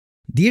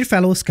Dear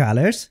fellow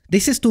scholars,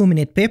 this is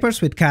 2-Minute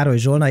Papers with Károly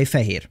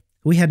Zsolnai-Fehér.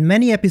 We had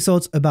many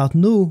episodes about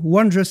new,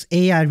 wondrous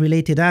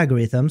AI-related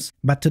algorithms,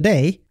 but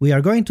today we are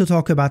going to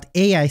talk about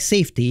AI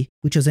safety,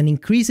 which is an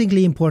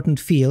increasingly important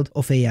field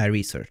of AI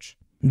research.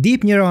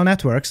 Deep neural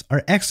networks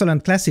are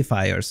excellent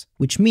classifiers,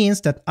 which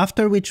means that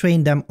after we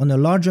train them on a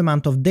large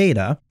amount of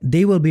data,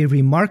 they will be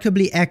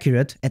remarkably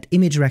accurate at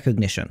image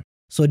recognition.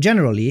 So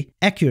generally,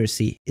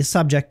 accuracy is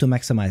subject to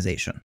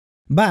maximization.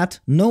 But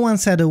no one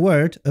said a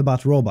word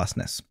about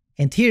robustness.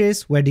 And here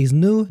is where these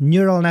new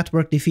neural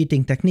network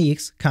defeating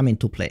techniques come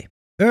into play.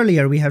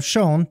 Earlier we have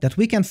shown that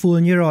we can fool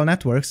neural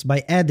networks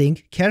by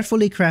adding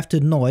carefully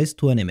crafted noise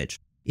to an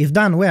image. If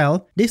done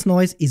well, this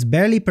noise is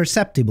barely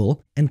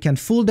perceptible and can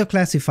fool the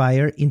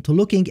classifier into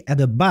looking at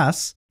a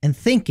bus and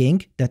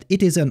thinking that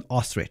it is an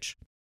ostrich.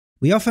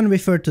 We often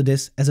refer to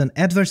this as an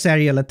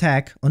adversarial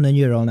attack on a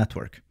neural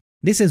network.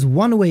 This is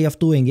one way of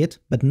doing it,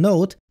 but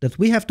note that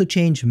we have to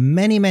change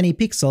many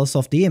pixels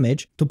of the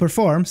image to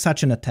perform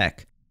such an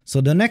attack. So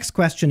the next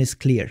question is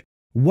clear.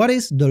 What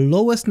is the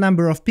lowest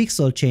number of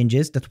pixel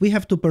changes that we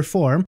have to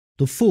perform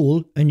to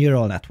fool a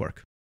neural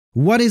network?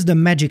 What is the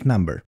magic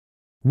number?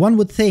 One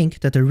would think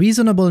that a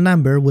reasonable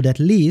number would at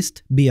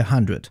least be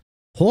 100.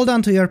 Hold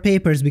on to your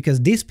papers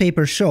because this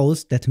paper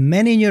shows that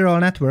many neural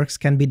networks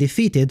can be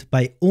defeated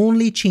by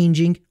only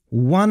changing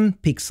 1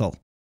 pixel.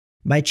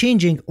 By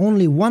changing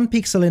only 1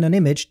 pixel in an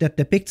image that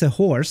depicts a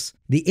horse,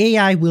 the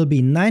AI will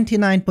be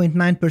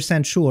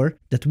 99.9% sure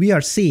that we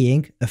are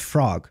seeing a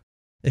frog.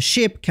 A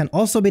ship can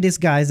also be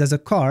disguised as a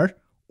car,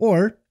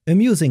 or,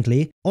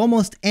 amusingly,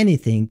 almost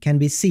anything can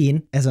be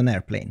seen as an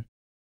airplane.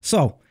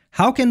 So,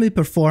 how can we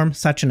perform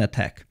such an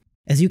attack?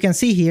 As you can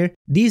see here,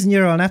 these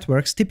neural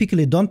networks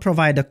typically don't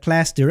provide a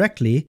class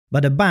directly,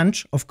 but a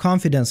bunch of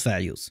confidence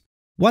values.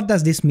 What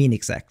does this mean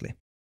exactly?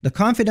 The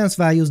confidence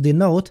values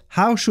denote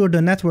how sure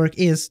the network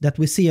is that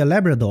we see a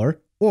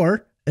Labrador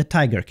or a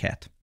tiger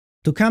cat.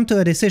 To come to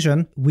a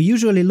decision, we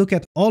usually look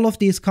at all of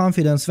these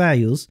confidence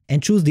values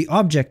and choose the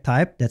object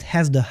type that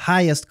has the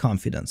highest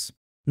confidence.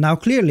 Now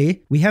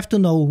clearly, we have to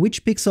know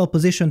which pixel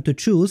position to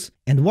choose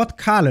and what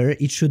color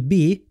it should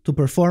be to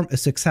perform a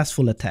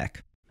successful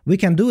attack. We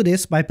can do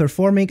this by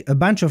performing a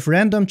bunch of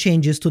random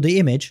changes to the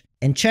image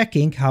and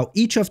checking how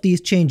each of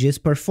these changes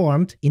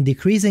performed in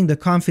decreasing the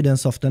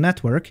confidence of the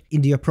network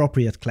in the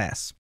appropriate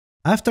class.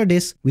 After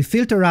this, we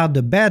filter out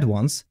the bad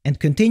ones and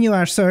continue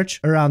our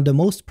search around the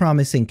most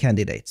promising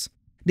candidates.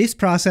 This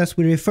process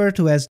we refer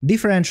to as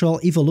differential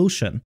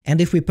evolution, and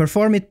if we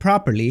perform it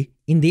properly,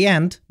 in the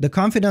end, the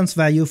confidence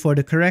value for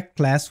the correct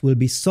class will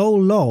be so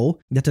low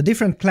that a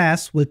different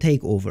class will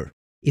take over.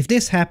 If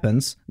this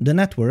happens, the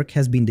network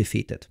has been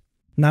defeated.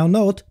 Now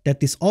note that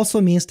this also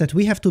means that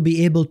we have to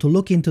be able to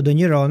look into the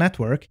neural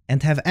network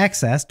and have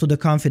access to the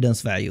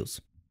confidence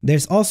values.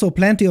 There's also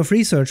plenty of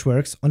research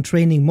works on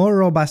training more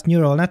robust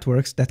neural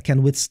networks that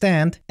can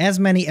withstand as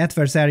many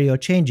adversarial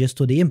changes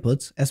to the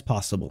inputs as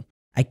possible.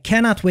 I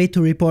cannot wait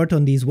to report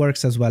on these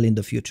works as well in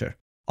the future.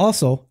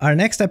 Also, our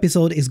next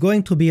episode is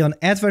going to be on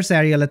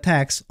adversarial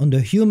attacks on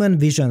the human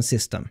vision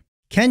system.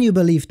 Can you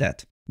believe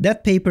that?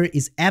 That paper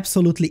is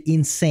absolutely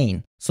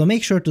insane, so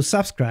make sure to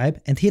subscribe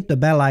and hit the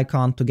bell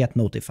icon to get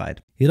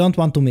notified. You don't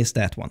want to miss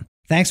that one.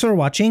 Thanks for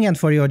watching and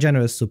for your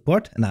generous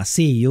support, and I'll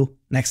see you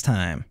next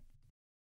time.